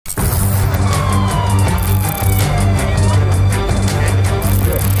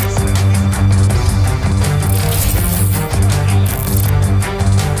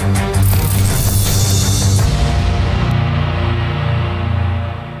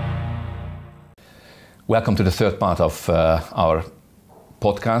Welcome to the third part of our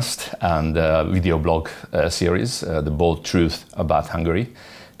podcast and video blog series, The Bold Truth About Hungary.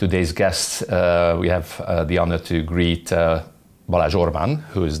 Today's guest, we have the honor to greet Balázs Orbán,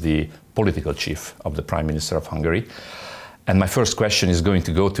 who is the political chief of the Prime Minister of Hungary. And my first question is going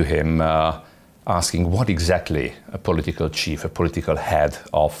to go to him, asking what exactly a political chief, a political head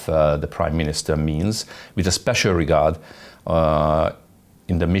of the Prime Minister means, with a special regard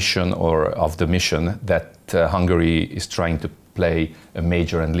in the mission that Hungary is trying to play a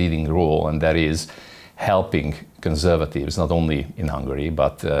major and leading role, and that is helping conservatives, not only in Hungary,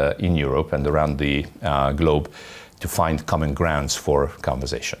 but in Europe and around the globe, to find common grounds for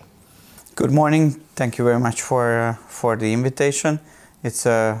conversation. Good morning. Thank you very much for the invitation. It's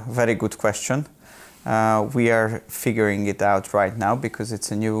a very good question. We are figuring it out right now because it's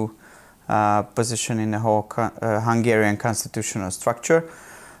a new position in the whole Hungarian constitutional structure.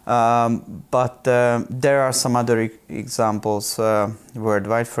 But there are some other examples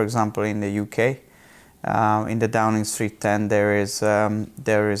worldwide. For example, in the UK, in the Downing Street 10, there is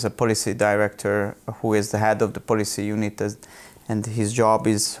a policy director who is the head of the policy unit, and his job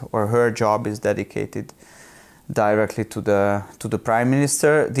is, or her job is, dedicated directly to the Prime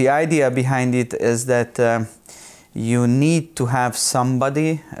Minister. The idea behind it is that you need to have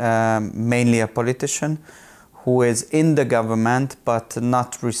somebody, mainly a politician, who is in the government but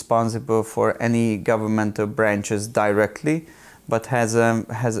not responsible for any governmental branches directly, but has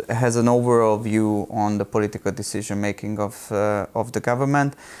an overall view on the political decision making of the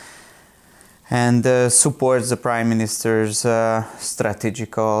government, and supports the Prime Minister's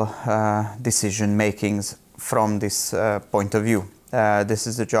strategical decision makings from this point of view. This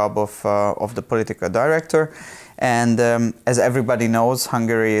is the job of the political director. And as everybody knows,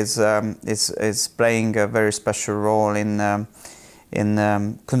 Hungary is playing a very special role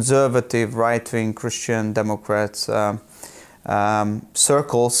in conservative, right-wing Christian Democrats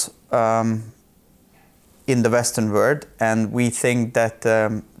circles in the Western world, and we think that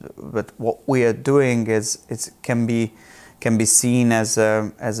what we are doing can be seen as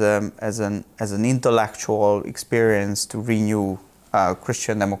an intellectual experience to renew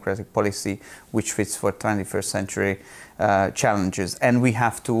Christian democratic policy, which fits for 21st century challenges. And we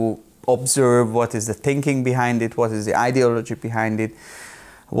have to observe what is the thinking behind it, what is the ideology behind it,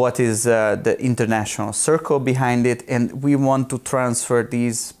 what is the international circle behind it, and we want to transfer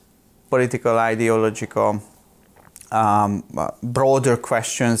these political, ideological, broader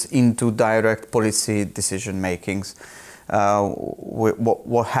questions into direct policy decision makings.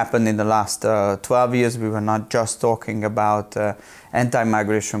 What happened in the last 12 years, we were not just talking about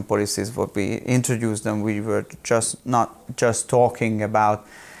anti-migration policies, what we introduced them. We were not just talking about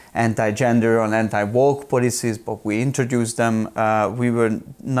anti-gender and anti-woke policies, but we introduced them. We were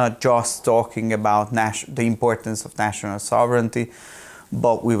not just talking about the importance of national sovereignty,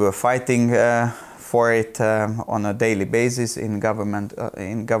 but we were fighting for it on a daily basis in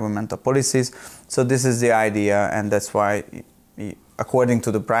governmental policies. So this is the idea, and that's why, according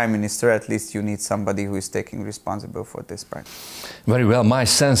to the Prime Minister, at least you need somebody who is taking responsibility for this part. Very well. My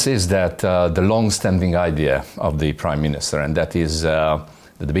sense is that the long-standing idea of the Prime Minister, and that is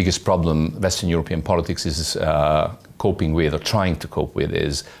that the biggest problem Western European politics is coping with, or trying to cope with,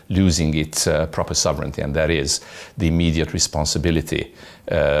 is losing its proper sovereignty, and that is the immediate responsibility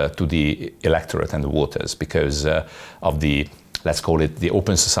to the electorate and the voters, because of the, let's call it, the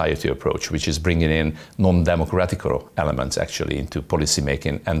open society approach, which is bringing in non-democratic elements actually into policy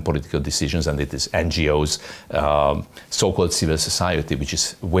making and political decisions, and it is NGOs, so-called civil society, which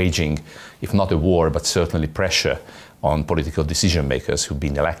is waging, if not a war, but certainly pressure on political decision makers who've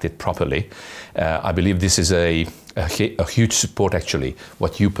been elected properly. I believe this is a huge support, actually,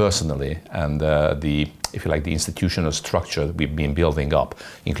 what you personally and if you like, the institutional structure that we've been building up,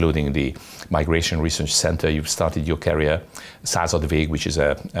 including the Migration Research Center. You've started your career, S01E03, which is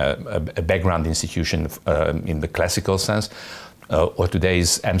a background institution in the classical sense, or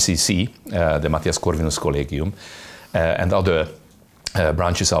today's MCC, the Matthias Corvinus Collegium, and other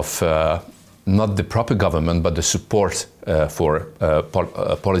branches of not the proper government, but the support for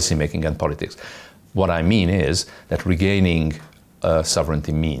policy making and politics. What I mean is that regaining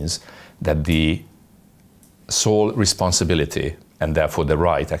sovereignty means that the sole responsibility, and therefore the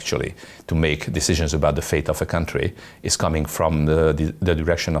right actually to make decisions about the fate of a country, is coming from the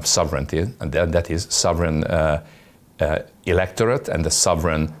direction of sovereignty, and that is sovereign electorate and the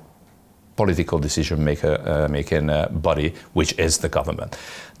sovereign political decision making body, which is the government.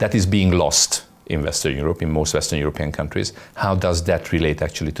 That is being lost in Western Europe, in most Western European countries. How does that relate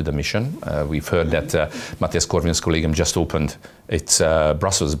actually to the mission? We've heard that Matthias Corvin's Collegium just opened its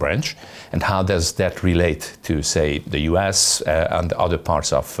Brussels branch. And how does that relate to, say, the US and other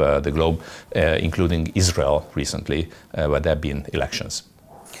parts of the globe, including Israel recently, where there have been elections?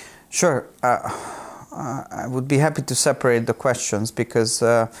 Sure. I would be happy to separate the questions because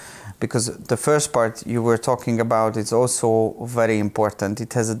the first part you were talking about is also very important.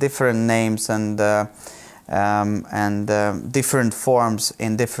 It has a different names and different forms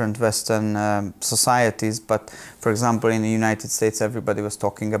in different Western societies. But for example, in the United States, everybody was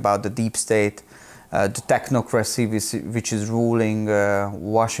talking about the deep state, the technocracy which is ruling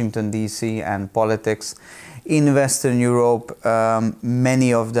Washington, D.C. and politics. In Western Europe,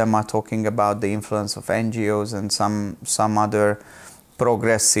 many of them are talking about the influence of NGOs and some other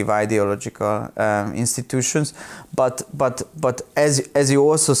progressive ideological institutions, but as you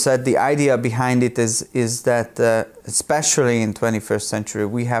also said, the idea behind it is that especially in 21st century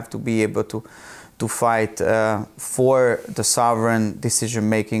we have to be able to fight for the sovereign decision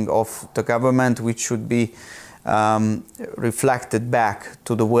making of the government, which should be reflected back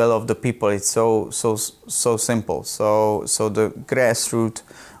to the will of the people. It's so simple. So the grassroots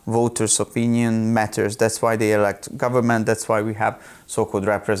voters' opinion matters. That's why they elect government. That's why we have so-called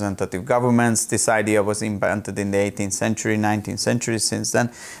representative governments. This idea was invented in the 18th century, 19th century. Since then,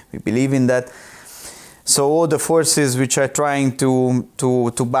 we believe in that. So all the forces which are trying to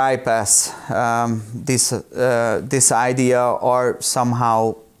bypass this idea are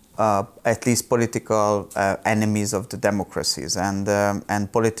somehow at least political enemies of the democracies, and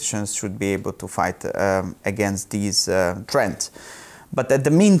politicians should be able to fight against these trends. But at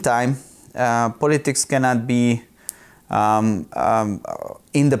the meantime, politics cannot be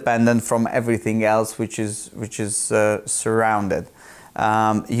independent from everything else which is surrounded.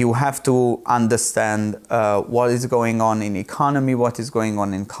 You have to understand what is going on in economy, what is going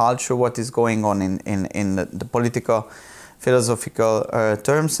on in culture, what is going on in the political, philosophical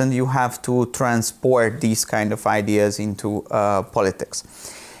terms, and you have to transport these kind of ideas into politics.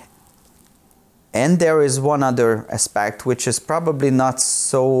 And there is one other aspect which is probably not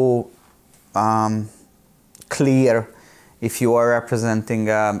so clear if you are representing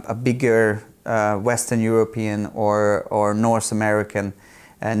a bigger Western European or North American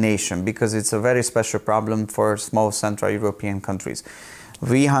nation, because it's a very special problem for small Central European countries.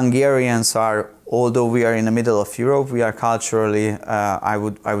 We Hungarians are, although we are in the middle of Europe, we are culturally, I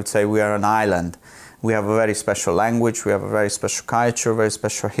would say we are an island. We have a very special language, we have a very special culture, very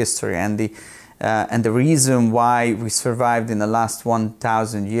special history, and the reason why we survived in the last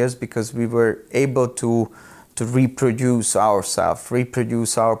 1,000 years, because we were able to reproduce ourselves,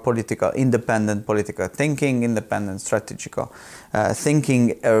 reproduce our independent political thinking, independent strategical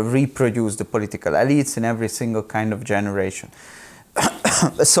thinking, reproduce the political elites in every single kind of generation.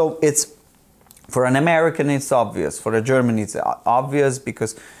 So it's, for an American it's obvious, for a German it's obvious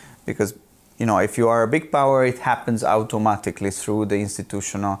because you know, if you are a big power, it happens automatically through the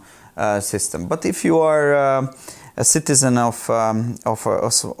institutional system. But if you are a citizen of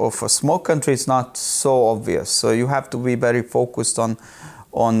a small country, it's not so obvious. So you have to be very focused on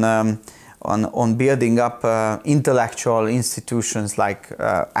building up intellectual institutions like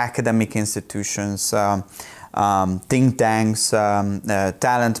academic institutions, think tanks,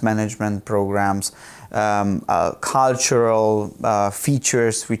 talent management programs, cultural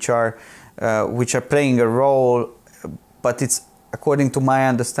features which are playing a role, but it's, according to my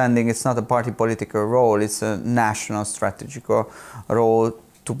understanding, it's not a party political role, it's a national strategical role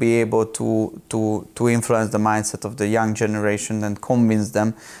to be able to influence the mindset of the young generation and convince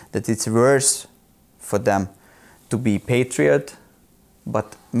them that it's worse for them to be patriot,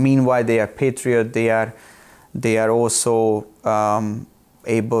 but meanwhile they are patriot, they are also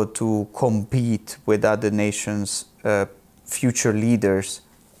able to compete with other nations' future leaders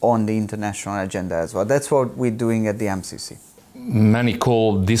on the international agenda as well. That's what we're doing at the MCC. Many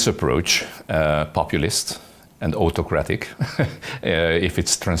call this approach populist and autocratic, if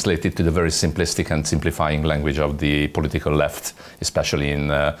it's translated to the very simplistic and simplifying language of the political left, especially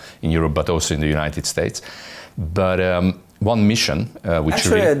in Europe, but also in the United States. But one mission, which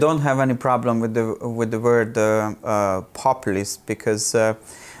actually, I don't have any problem with the word populist, because.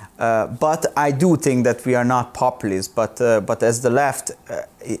 But I do think that we are not populist. But as the left,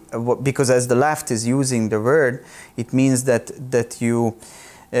 because as the left is using the word, it means that you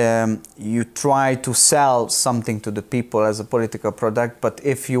try to sell something to the people as a political product. But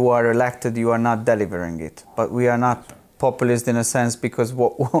if you are elected, you are not delivering it. But we are not populist in a sense because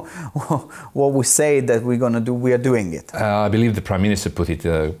what we say that we're going to do, we are doing it. I believe the Prime Minister put it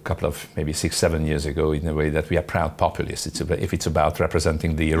a couple of maybe 6-7 years ago in a way that we are proud populists. If it's about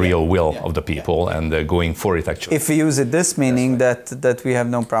representing the real will of the people and going for it actually. If we use it this meaning that we have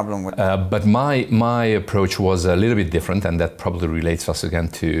no problem with it. But my approach was a little bit different, and that probably relates us again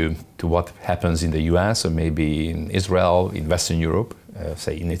to what happens in the US or maybe in Israel, in Western Europe,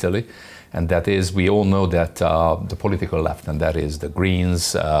 say in Italy. And that is, we all know that the political left, and that is the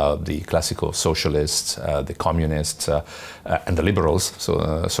Greens, the classical socialists, the communists, and the liberals,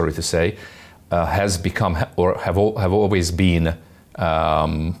 so sorry to say, has become or have always been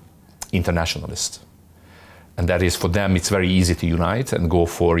internationalist. And that is, for them, it's very easy to unite and go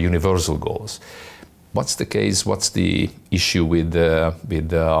for universal goals. What's the case? What's the issue with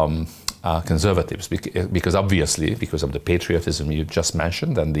conservatives? Because obviously, because of the patriotism you just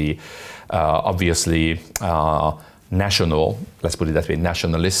mentioned, and the obviously national, let's put it that way,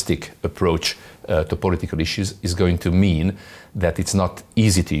 nationalistic approach to political issues is going to mean that it's not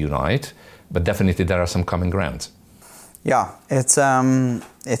easy to unite, but definitely there are some common grounds. Yeah, it's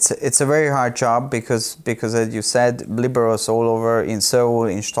a very hard job because as you said, liberals all over in Seoul,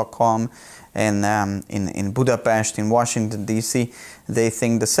 in Stockholm, and in Budapest, in Washington DC, they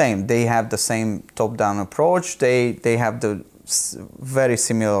think the same. They have the same top-down approach. They have the very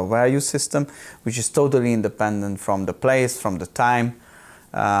similar value system, which is totally independent from the place, from the time,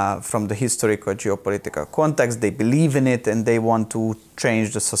 from the historical geopolitical context. They believe in it and they want to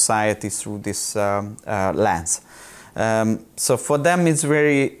change the society through this lens. So for them it's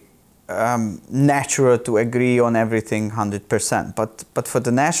very natural to agree on everything 100%. But for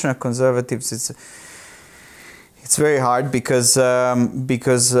the national conservatives it's very hard because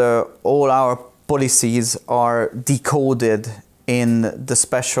all our policies are decoded in the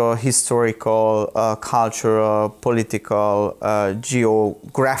special historical, cultural, political,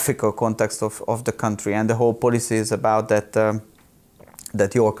 geographical context of the country, and the whole policy is about that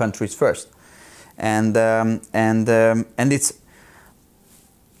your country is first, and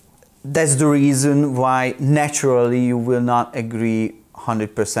that's the reason why naturally you will not agree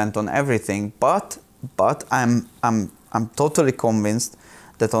 100% on everything, but I'm totally convinced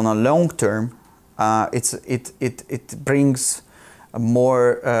that on a long term it brings a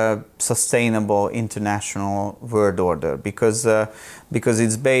more sustainable international world order because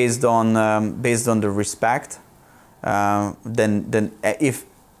it's based on the respect. Then if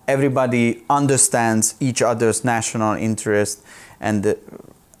everybody understands each other's national interest and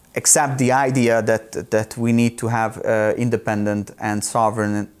accept the idea that we need to have independent and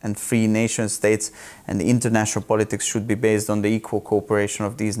sovereign and free nation states, and the international politics should be based on the equal cooperation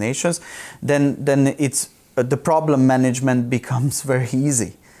of these nations, then it's the problem management becomes very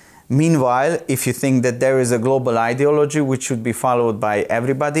easy. Meanwhile, if you think that there is a global ideology which should be followed by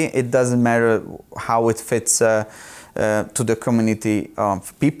everybody, it doesn't matter how it fits to the community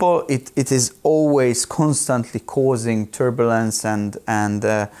of people. It is always constantly causing turbulence and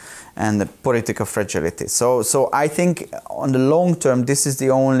political fragility. So I think on the long term, this is the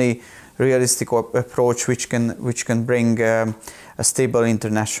only realistic approach which can bring a stable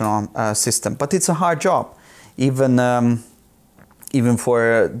international system. But it's a hard job, even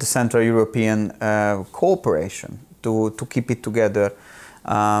for the Central European cooperation to keep it together.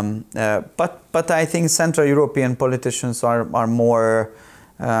 But I think Central European politicians are more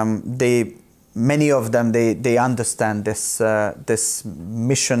many of them they understand this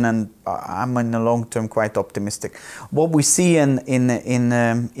mission, and I'm in the long term quite optimistic. What we see in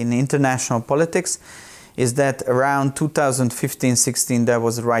international politics is that around 2015-16 there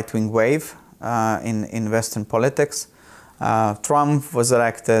was a right-wing wave in Western politics. Trump was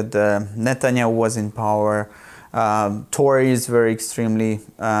elected, Netanyahu was in power. Tories were extremely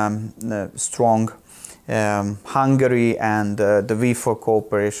strong. Hungary and the V4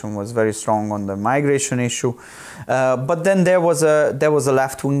 cooperation was very strong on the migration issue. But then there was a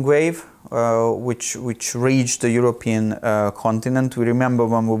left-wing wave which reached the European continent. We remember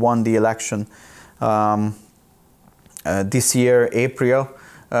when we won the election this year, April,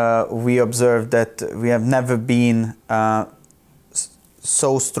 we observed that we have never been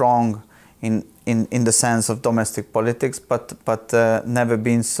so strong in the sense of domestic politics, but never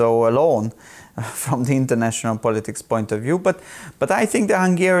been so alone from the international politics point of view. But I think the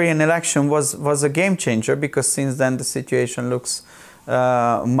Hungarian election was a game changer, because since then the situation looks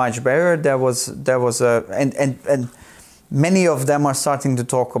much better. There was and many of them are starting to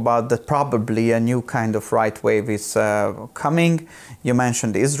talk about that probably a new kind of right wave is coming. You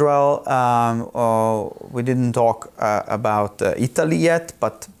mentioned Israel. We didn't talk about Italy yet,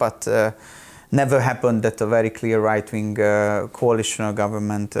 but never happened that a very clear right-wing coalitional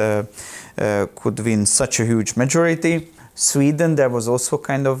government could win such a huge majority. Sweden, there was also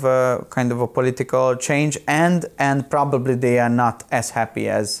kind of a political change, and probably they are not as happy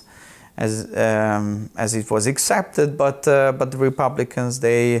as it was accepted, but the Republicans,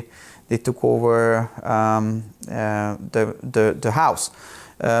 they took over the House.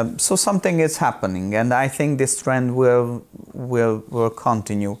 So something is happening, and I think this trend will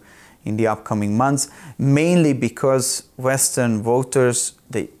continue in the upcoming months, mainly because Western voters,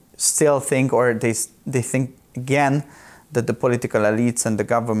 they still think, or they think again, that the political elites and the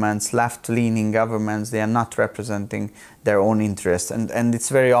governments, left-leaning governments, they are not representing their own interests, and it's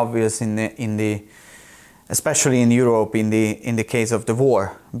very obvious especially in Europe, in the case of the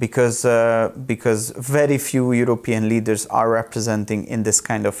war, because very few European leaders are representing in this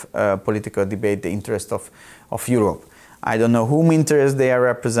kind of political debate the interest of Europe. I don't know whom interest they are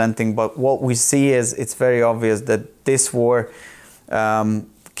representing, but what we see is it's very obvious that this war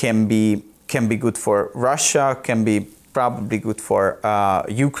can be good for Russia, can be probably good for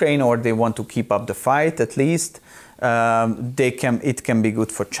Ukraine, or they want to keep up the fight at least. It can be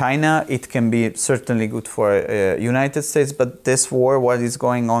good for China, it can be certainly good for United States, but this war, what is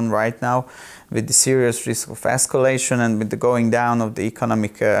going on right now, with the serious risk of escalation and with the going down of the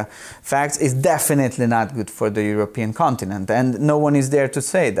economic facts, is definitely not good for the European continent, and no one is there to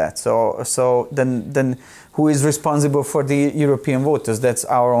say that. So then who is responsible for the European voters? That's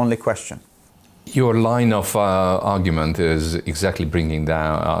our only question. Your line of argument is exactly bringing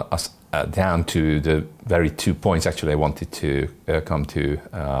us down to the very 2 points actually I wanted to come to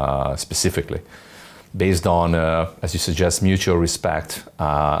specifically. Based on, as you suggest, mutual respect,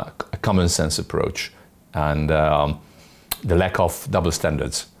 a common sense approach, and the lack of double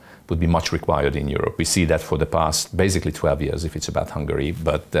standards would be much required in Europe. We see that for the past basically 12 years if it's about Hungary,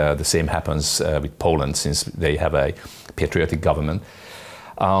 but the same happens with Poland since they have a patriotic government.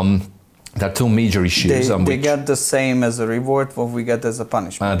 There are two major issues. They get the same as a reward, what we get as a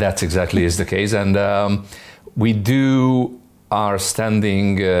punishment. That exactly is the case, and we are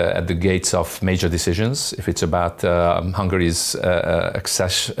standing at the gates of major decisions. If it's about Hungary's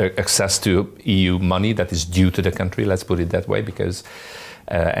access to EU money that is due to the country, let's put it that way, because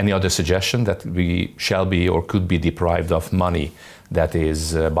any other suggestion that we shall be or could be deprived of money that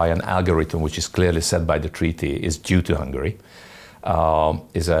is by an algorithm which is clearly set by the treaty is due to Hungary.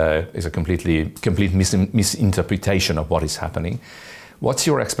 Is a complete misinterpretation of what is happening. What's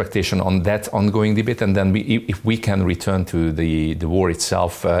your expectation on that ongoing debate? And then if we can return to the war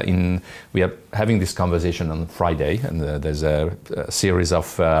itself, we are having this conversation on Friday, and there's a series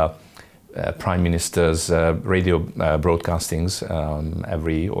of prime ministers' radio broadcastings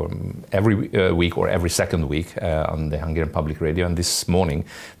every week or every second week on the Hungarian public radio. And this morning,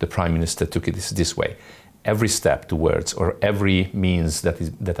 the prime minister took it this way. Every step towards, or every means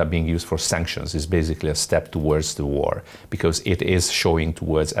that are being used for sanctions is basically a step towards the war, because it is showing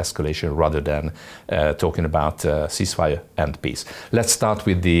towards escalation rather than talking about ceasefire and peace. Let's start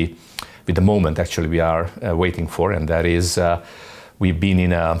with the moment actually we are waiting for, and that is we've been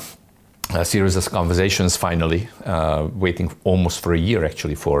in a series of conversations finally, waiting almost for a year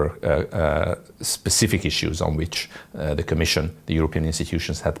actually for specific issues on which the Commission, the European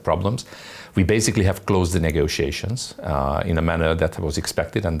institutions had problems. We basically have closed the negotiations in a manner that was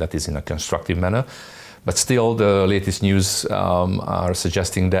expected, and that is in a constructive manner. But still, the latest news are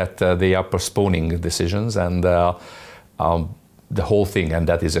suggesting that they are postponing decisions, and the whole thing, and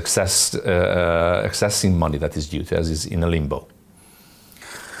that is accessing money that is due to us, is in a limbo.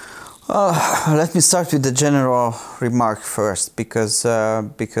 Let me start with the general remark first, because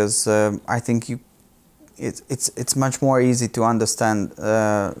I think it's much more easy to understand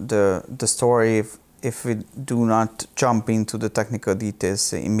the story if we do not jump into the technical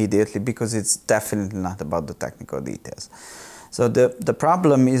details immediately, because it's definitely not about the technical details. So the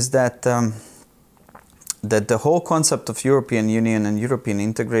problem is that that the whole concept of European Union and European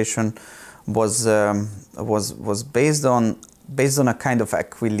integration was based on a kind of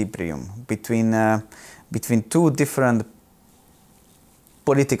equilibrium between two different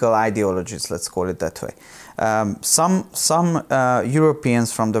political ideologies, let's call it that way. Some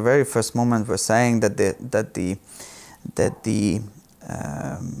Europeans from the very first moment were saying that the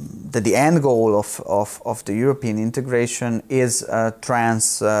end goal of the European integration is a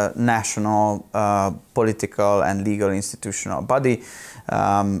transnational political and legal institutional body,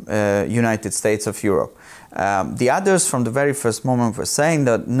 United States of Europe. The others from the very first moment were saying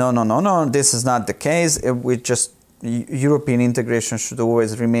that no, this is not the case. European integration should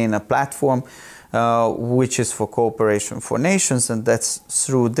always remain a platform which is for cooperation for nations, and that's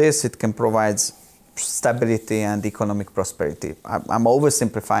through this it can provide stability and economic prosperity. I'm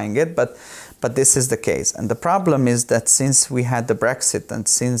oversimplifying it, but this is the case. And the problem is that since we had the Brexit and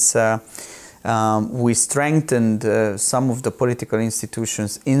since we strengthened some of the political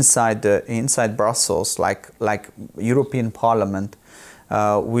institutions inside Brussels, like European Parliament,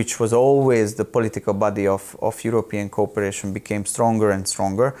 which was always the political body of European cooperation, became stronger and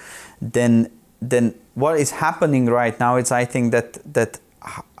stronger. Then what is happening right now is, I think that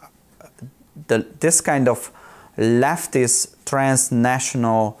this kind of leftist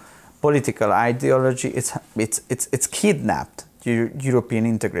transnational political ideology, it's kidnapped European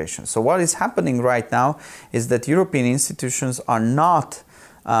integration. So what is happening right now is that European institutions are not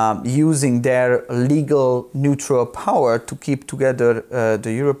using their legal neutral power to keep together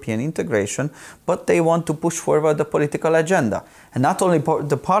the European integration, but they want to push forward the political agenda. And not only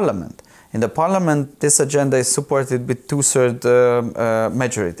the Parliament. In the Parliament, this agenda is supported with two-thirds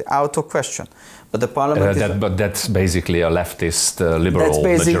majority, out of question. But the Parliament but that's basically a leftist liberal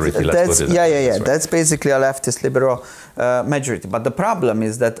majority, let's put it that way. That's basically a leftist liberal majority. But the problem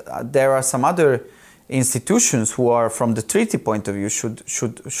is that there are some other institutions who are, from the treaty point of view,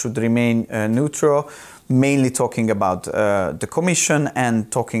 should remain neutral, mainly talking about the Commission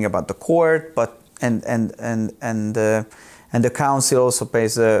and talking about the court, but and the Council also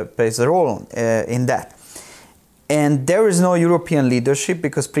plays a role in that. And there is no European leadership,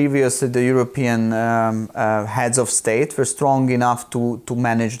 because previously the European heads of state were strong enough to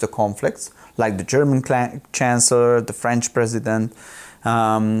manage the conflicts, like the German Chancellor, the French President,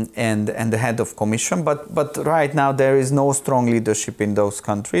 and the head of Commission. But right now there is no strong leadership in those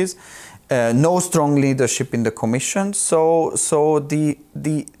countries, no strong leadership in the Commission. So the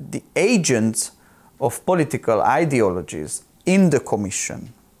agents of political ideologies in the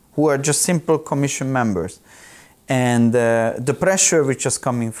Commission, who are just simple Commission members, and the pressure which is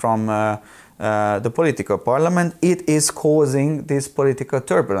coming from the political parliament, it is causing this political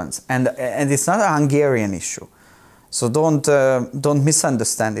turbulence. And it's not a Hungarian issue. So don't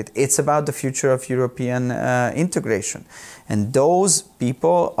misunderstand it. It's about the future of European integration. And those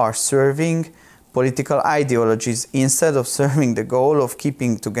people are serving political ideologies instead of serving the goal of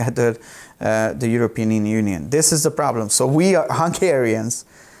keeping together the European Union. This is the problem. So we are Hungarians.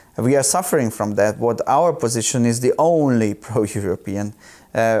 We are suffering from that. What our position is the only pro-European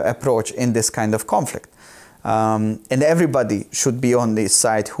approach in this kind of conflict. And everybody should be on this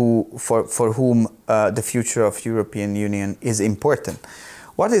side for whom the future of European Union is important.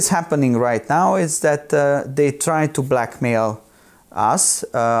 What is happening right now is that they try to blackmail us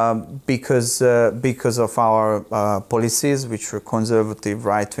because of our policies, which were conservative,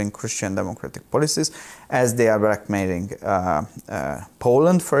 right-wing, Christian democratic policies, as they are blackmailing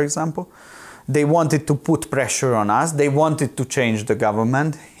Poland, for example. They wanted to put pressure on us. They wanted to change the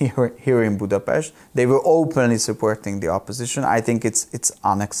government here in Budapest. They were openly supporting the opposition. I think it's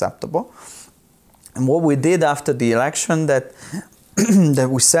unacceptable. And what we did after the election, that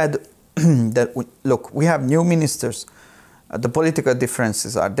we said that look, we have new ministers. The political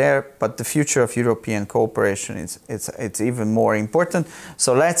differences are there, but the future of European cooperation it's even more important.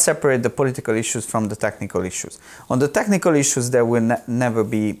 So let's separate the political issues from the technical issues. On the technical issues, there will never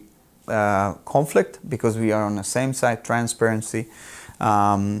be conflict, because we are on the same side. Transparency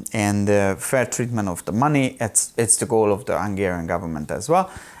and fair treatment of the money. It's the goal of the Hungarian government as well.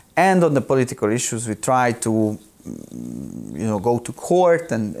 And on the political issues, we try to go to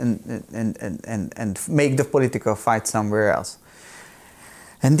court and make the political fight somewhere else.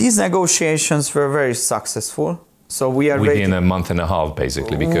 And these negotiations were very successful. So we are within a month and a half,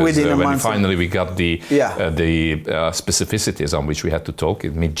 basically, because when finally we got the specificities on which we had to talk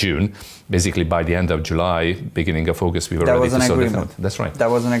in mid-June, basically by the end of July, beginning of August, we were ready to sort it out. That's right. That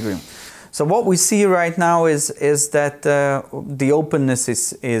was an agreement. So what we see right now is that the openness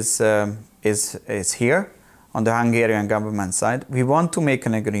is here on the Hungarian government side. We want to make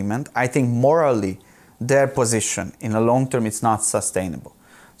an agreement. I think morally, their position in the long term is not sustainable.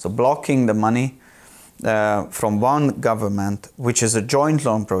 So blocking the money from one government, which is a joint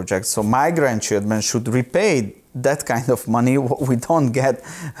loan project, so my grandchildren should repay that kind of money, what we don't get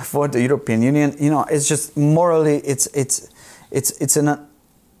for the European Union. It's just morally, it's an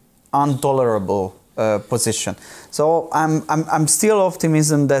intolerable position. So I'm still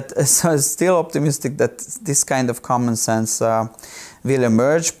optimistic that this kind of common sense will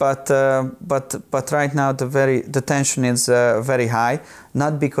emerge, but right now the tension is very high,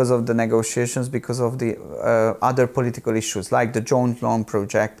 not because of the negotiations, because of the other political issues, like the joint loan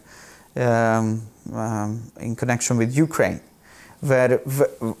project in connection with Ukraine, where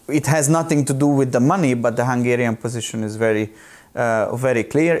it has nothing to do with the money, but the Hungarian position is very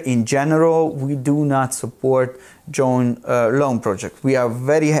clear. In general, we do not support joint loan project. We are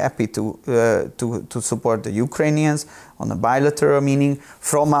very happy to support the Ukrainians on a bilateral, meaning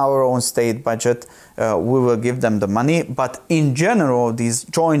from our own state budget, we will give them the money. But in general, these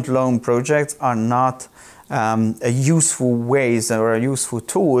joint loan projects are not useful ways or useful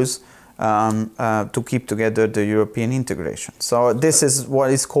tools to keep together the European integration. So this is what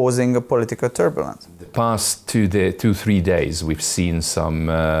is causing a political turbulence. The past 2-3 days, we've seen some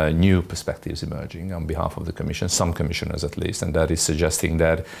new perspectives emerging on behalf of the Commission, some commissioners at least, and that is suggesting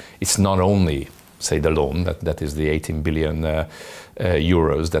that it's not only, say, the loan, that is the 18 billion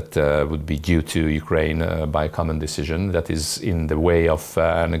euros that would be due to Ukraine by common decision, that is in the way of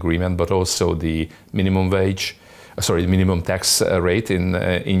an agreement, but also the minimum wage, the minimum tax rate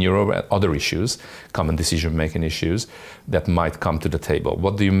in Europe, and other issues, common decision-making issues that might come to the table.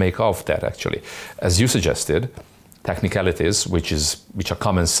 What do you make of that, actually? As you suggested, technicalities, which are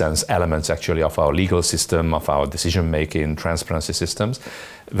common sense elements, actually, of our legal system, of our decision-making, transparency systems,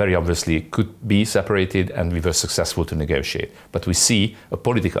 very obviously could be separated, and we were successful to negotiate. But we see a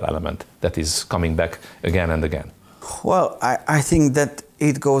political element that is coming back again and again. Well, I think that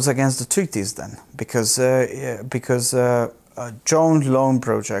it goes against the treaties then, because a joint loan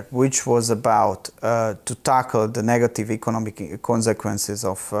project, which was about to tackle the negative economic consequences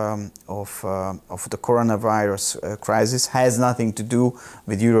of the coronavirus crisis, has nothing to do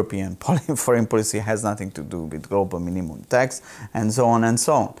with European foreign policy, has nothing to do with global minimum tax, and so on and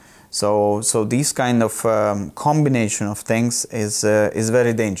so on. So this kind of combination of things is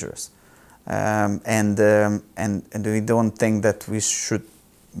very dangerous. And we don't think that we should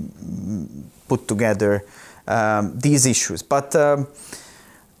put together these issues. But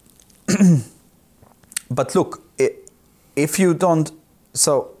but look, if you don't,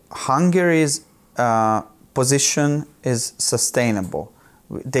 so Hungary's position is sustainable.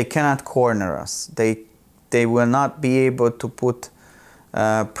 They cannot corner us. They will not be able to put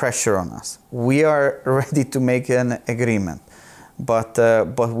pressure on us. We are ready to make an agreement. But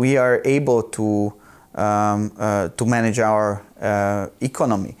we are able to manage our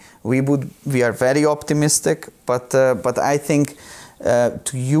economy. We are very optimistic, but I think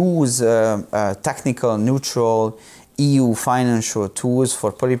to use technical, neutral EU financial tools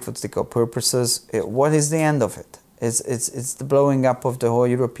for political purposes, what is the end of it? It's the blowing up of the whole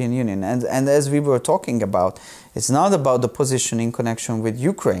European Union. And as we were talking about, it's not about the position in connection with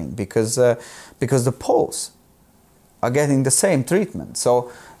Ukraine, because the Poles are getting the same treatment. So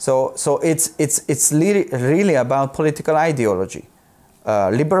it's really about political ideology.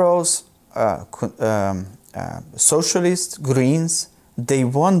 Liberals, socialists, Greens, they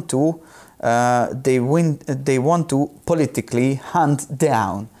want to politically hunt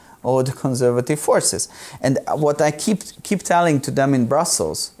down all the conservative forces. And what I keep telling to them in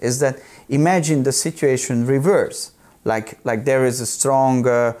Brussels is that imagine the situation reverse. Like there is a strong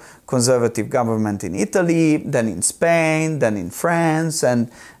conservative government in Italy, then in Spain, then in France,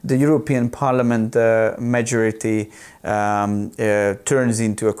 and the European Parliament majority turns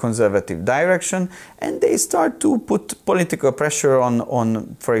into a conservative direction, and they start to put political pressure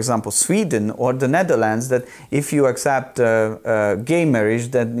on, for example, Sweden or the Netherlands, that if you accept gay marriage,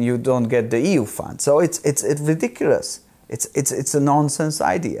 then you don't get the EU fund. So it's ridiculous. It's a nonsense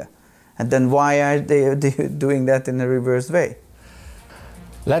idea. And then why are they doing that in a reverse way?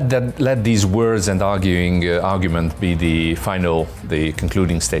 Let these words and argument be the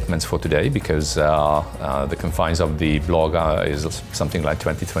concluding statements for today, because the confines of the blog is something like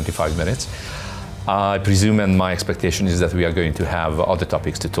 20-25 minutes. I presume, and my expectation is that we are going to have other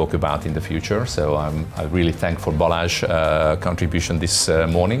topics to talk about in the future. So I really thank for Balázs' contribution this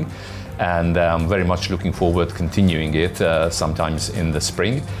morning, and I'm very much looking forward to continuing it sometimes in the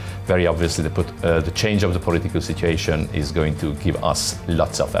spring. Very obviously, the change of the political situation is going to give us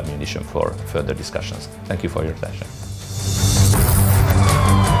lots of ammunition for further discussions. Thank you for your attention.